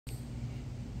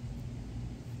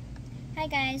Hi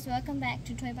guys, welcome back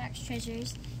to Toy Box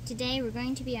Treasures. Today we're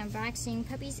going to be unboxing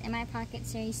Puppies in My Pocket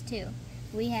Series 2.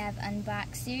 We have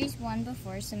unboxed Series 1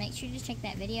 before, so make sure to check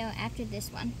that video after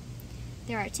this one.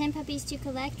 There are 10 puppies to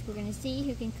collect. We're going to see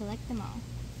who can collect them all.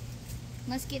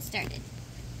 Let's get started.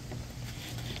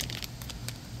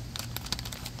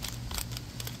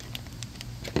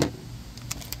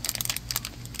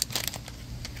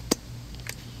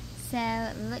 So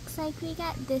it looks like we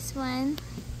got this one.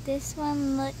 This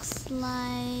one looks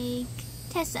like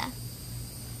Tessa.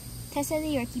 Tessa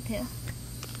the Yorkie Poo.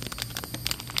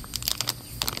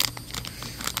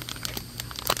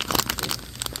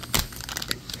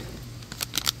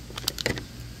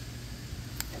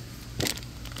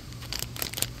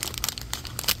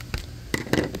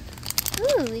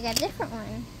 Ooh, we got a different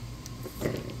one.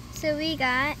 So we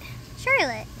got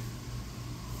Charlotte.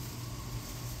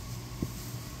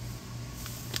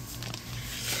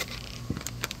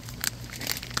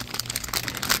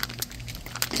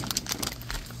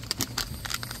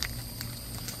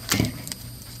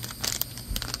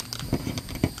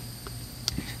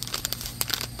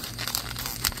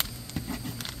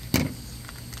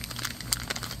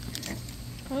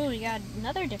 Oh, we got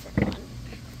another different one.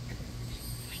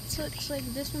 So it looks like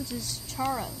this one's is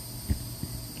Charo.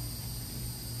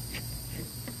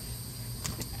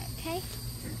 Okay.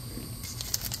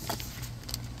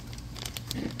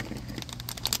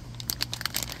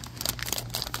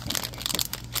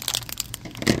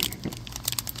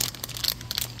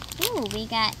 Ooh, we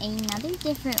got another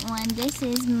different one. This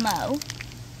is Mo.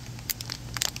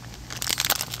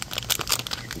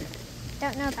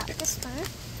 Don't know about this one,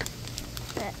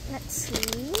 but let's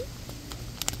see.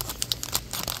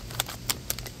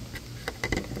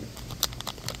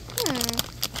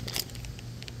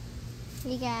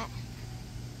 We got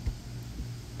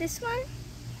this one,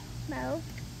 Mo.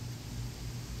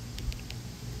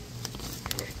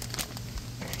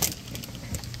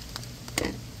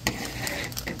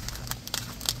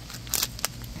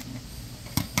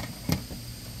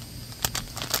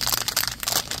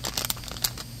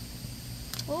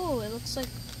 Oh, it looks like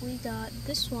we got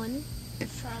this one,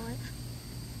 Charlotte.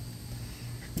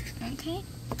 Okay.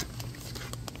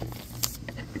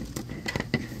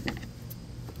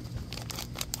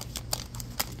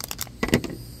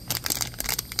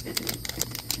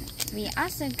 We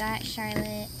also got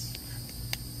Charlotte.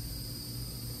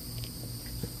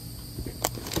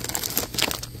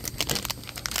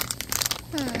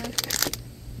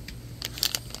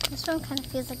 This one kind of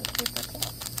feels like a duplicate.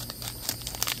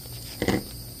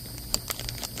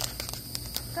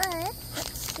 But,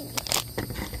 let's see.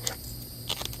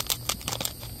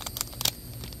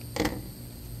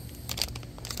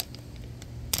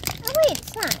 Oh wait,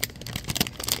 it's not.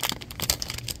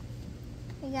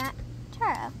 We got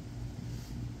Charo.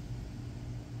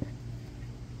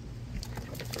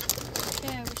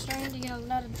 Yeah, we're starting to get a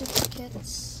lot of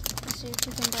duplicates. Let's see if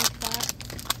we can break that.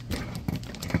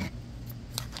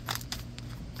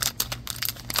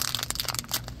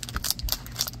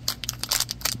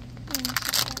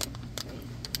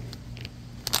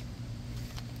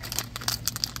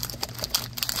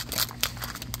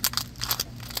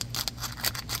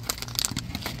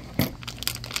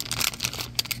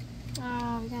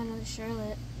 Oh, we got another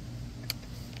Charlotte.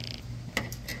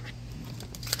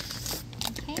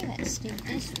 Okay, let's do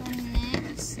this one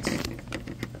next.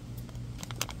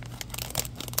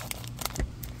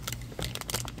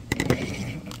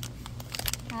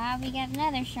 Ah, we got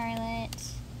another Charlotte.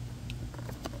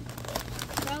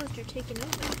 Charlotte, you're taking over.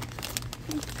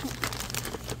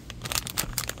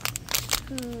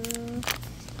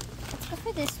 Let's go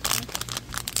for this one.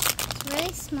 It's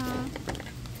really small.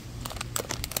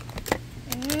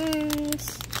 And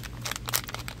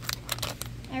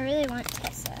I really want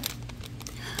Tessa.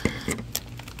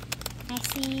 I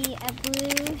see a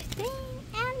blue thing,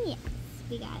 and yes,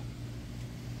 we got it.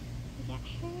 We got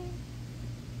her.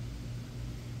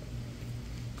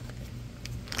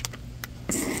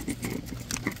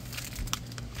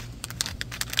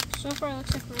 So far, it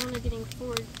looks like we're only getting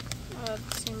 4 of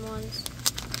the same ones.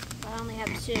 I only have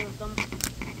 2 of them.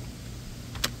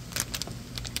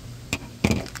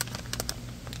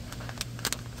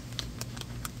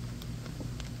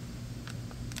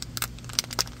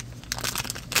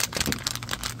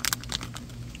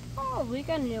 Oh, we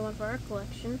got a new one for our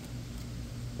collection.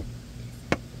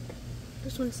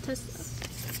 This one's Tessa.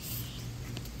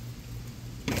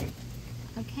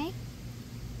 Okay.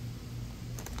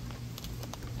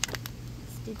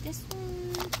 Let's do this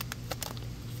one.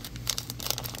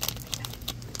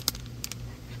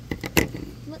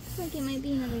 Looks like it might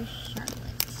be another Charlotte.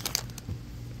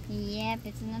 Yep,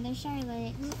 it's another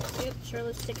Charlotte. Yep,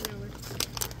 Charlotte's taking over.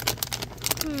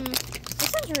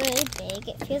 This one's really big.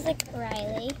 It feels like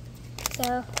Riley.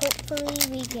 So hopefully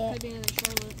we get Could be another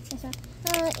Charlotte. this one.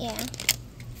 Yeah.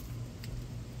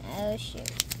 Oh shoot.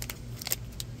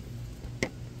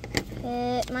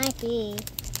 It might be.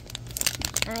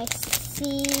 I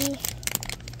see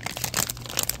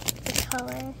the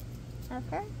color of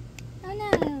her. Oh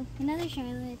no, another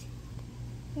Charlotte.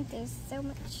 I think there's so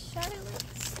much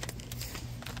Charlottes.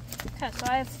 Okay, so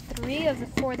I have 3 of the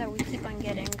 4 that we keep on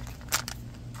getting.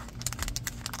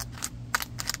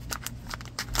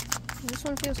 This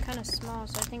one feels kind of small,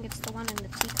 so I think it's the one in the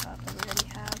teacup that we already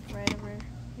have right over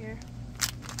here.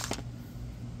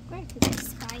 Where could this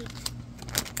spite?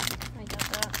 I got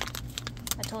that.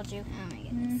 I told you. Oh my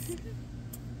goodness.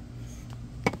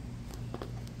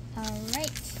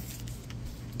 Alright.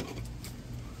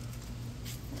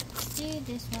 Let's do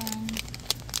this one.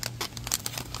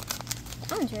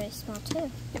 That one's really small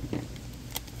too.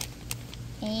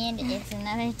 And it's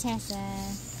another Tessa.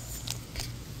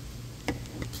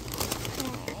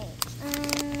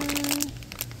 Alright.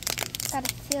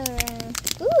 Gotta feel around.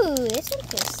 Ooh, this one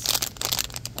feels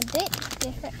a bit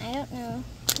different. I don't know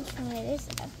which one it is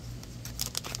though.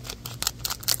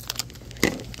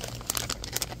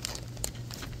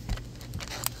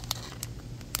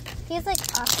 Feels like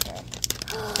Oscar.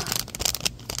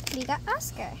 We got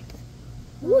Oscar.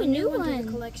 Ooh, a new to the one.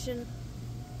 collection.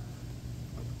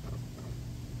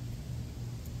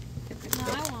 No,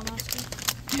 I want Oscar.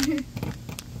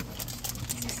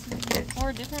 Or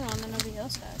a different one that nobody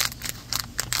else has.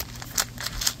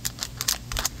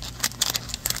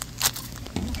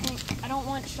 Okay, I don't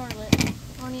want Charlotte. I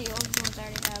want the old ones I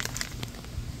already have.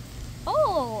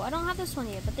 Oh, I don't have this one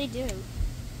yet, but they do.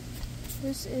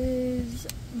 This is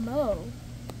Mo.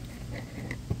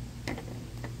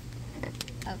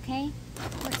 Okay,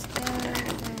 let's go the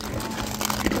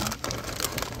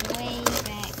one way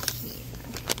back here.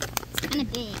 It's kind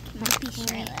of big. Must be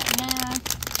Charlotte. No,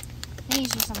 there's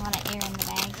just a lot of air in the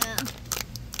bag.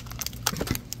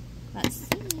 Let's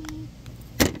see.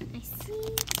 I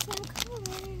see some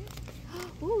color.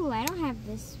 Ooh, I don't have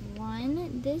this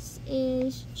one. This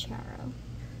is Charo.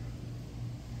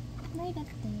 Right up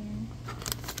there.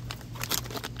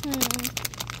 Ooh.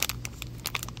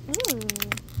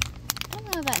 I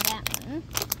don't know about that one.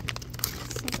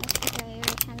 Since I think I already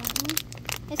had that one.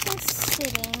 This one's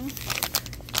sitting.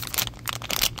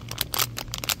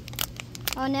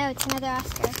 Oh no, it's another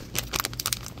Oscar.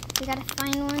 We gotta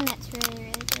find one that's really,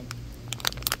 really good.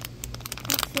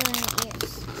 I'm feeling the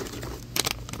ears.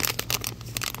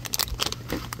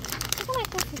 I think I might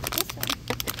go for this one.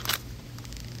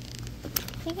 I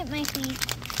think it might be.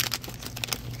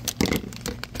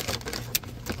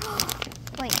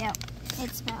 Wait, no.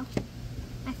 It's Mo.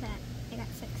 I thought I got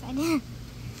so excited.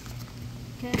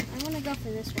 Okay, I'm gonna go for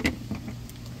this one.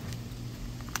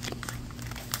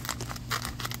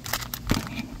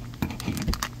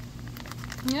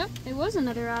 Yep, it was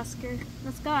another Oscar.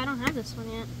 Let's go. I don't have this one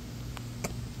yet.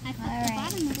 I put the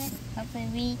bottom of it. Hopefully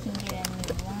we can get a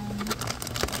new one.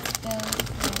 Let's go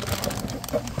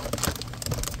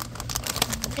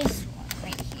for this one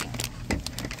right here.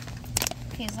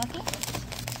 Feels lucky.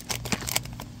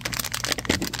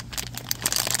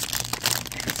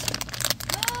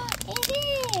 It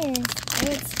is!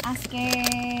 It's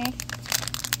Oscar.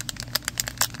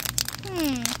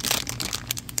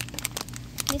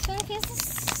 This one feels the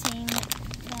same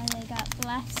that I got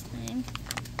last time.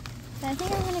 So I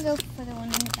think I'm going to go for the one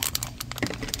in the back.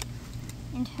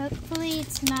 And hopefully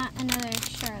it's not another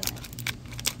Charlotte.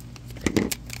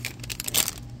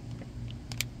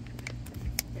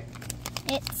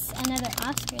 It's another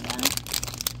Oscar though.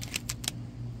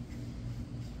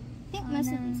 I think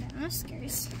most of these are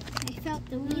Oscars. I felt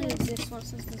the Use wheels. this one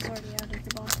since it's already out of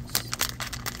the box.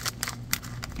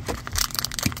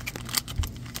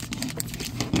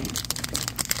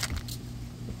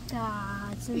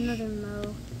 Ah, it's another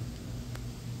Mo.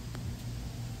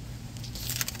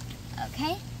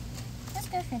 Okay, let's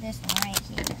go for this one right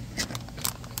here.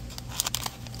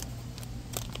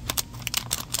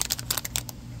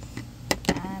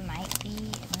 Might be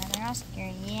another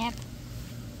Oscar, yep.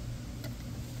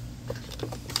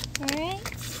 Alright,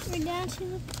 we're down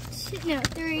to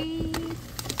 3.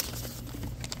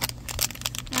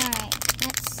 Alright,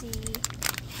 let's see.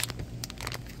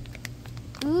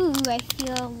 Ooh, I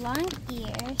feel long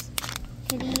ears.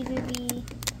 Could either be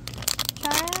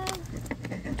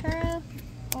Charo,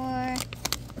 or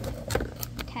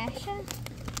Tasha?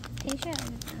 Tasha? I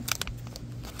don't know.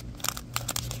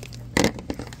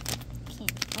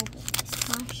 Can't open this.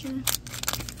 Tasha.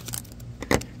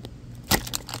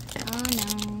 Oh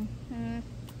no.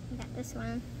 this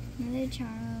one. Another Charo.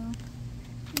 I'm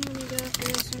gonna go for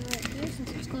this one right here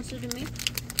since it's closer to me.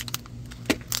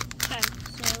 Okay,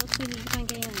 so let's see if we can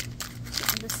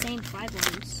get the same 5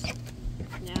 ones.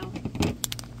 Now,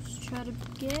 let's try to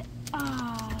get.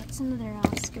 It's another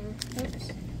Oscar.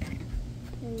 Oops.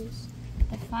 There's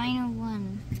The final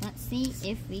one. Let's see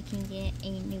if we can get a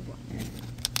new one.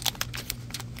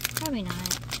 Probably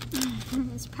not.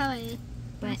 It's probably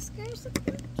But Oscar or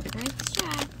something. worth a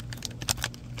shot.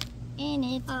 And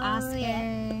it's Oh, Oscar.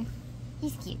 yeah.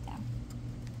 He's cute though.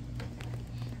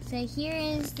 So here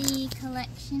is the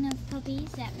collection of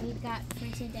puppies that we've got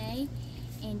for today.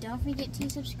 And don't forget to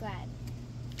subscribe.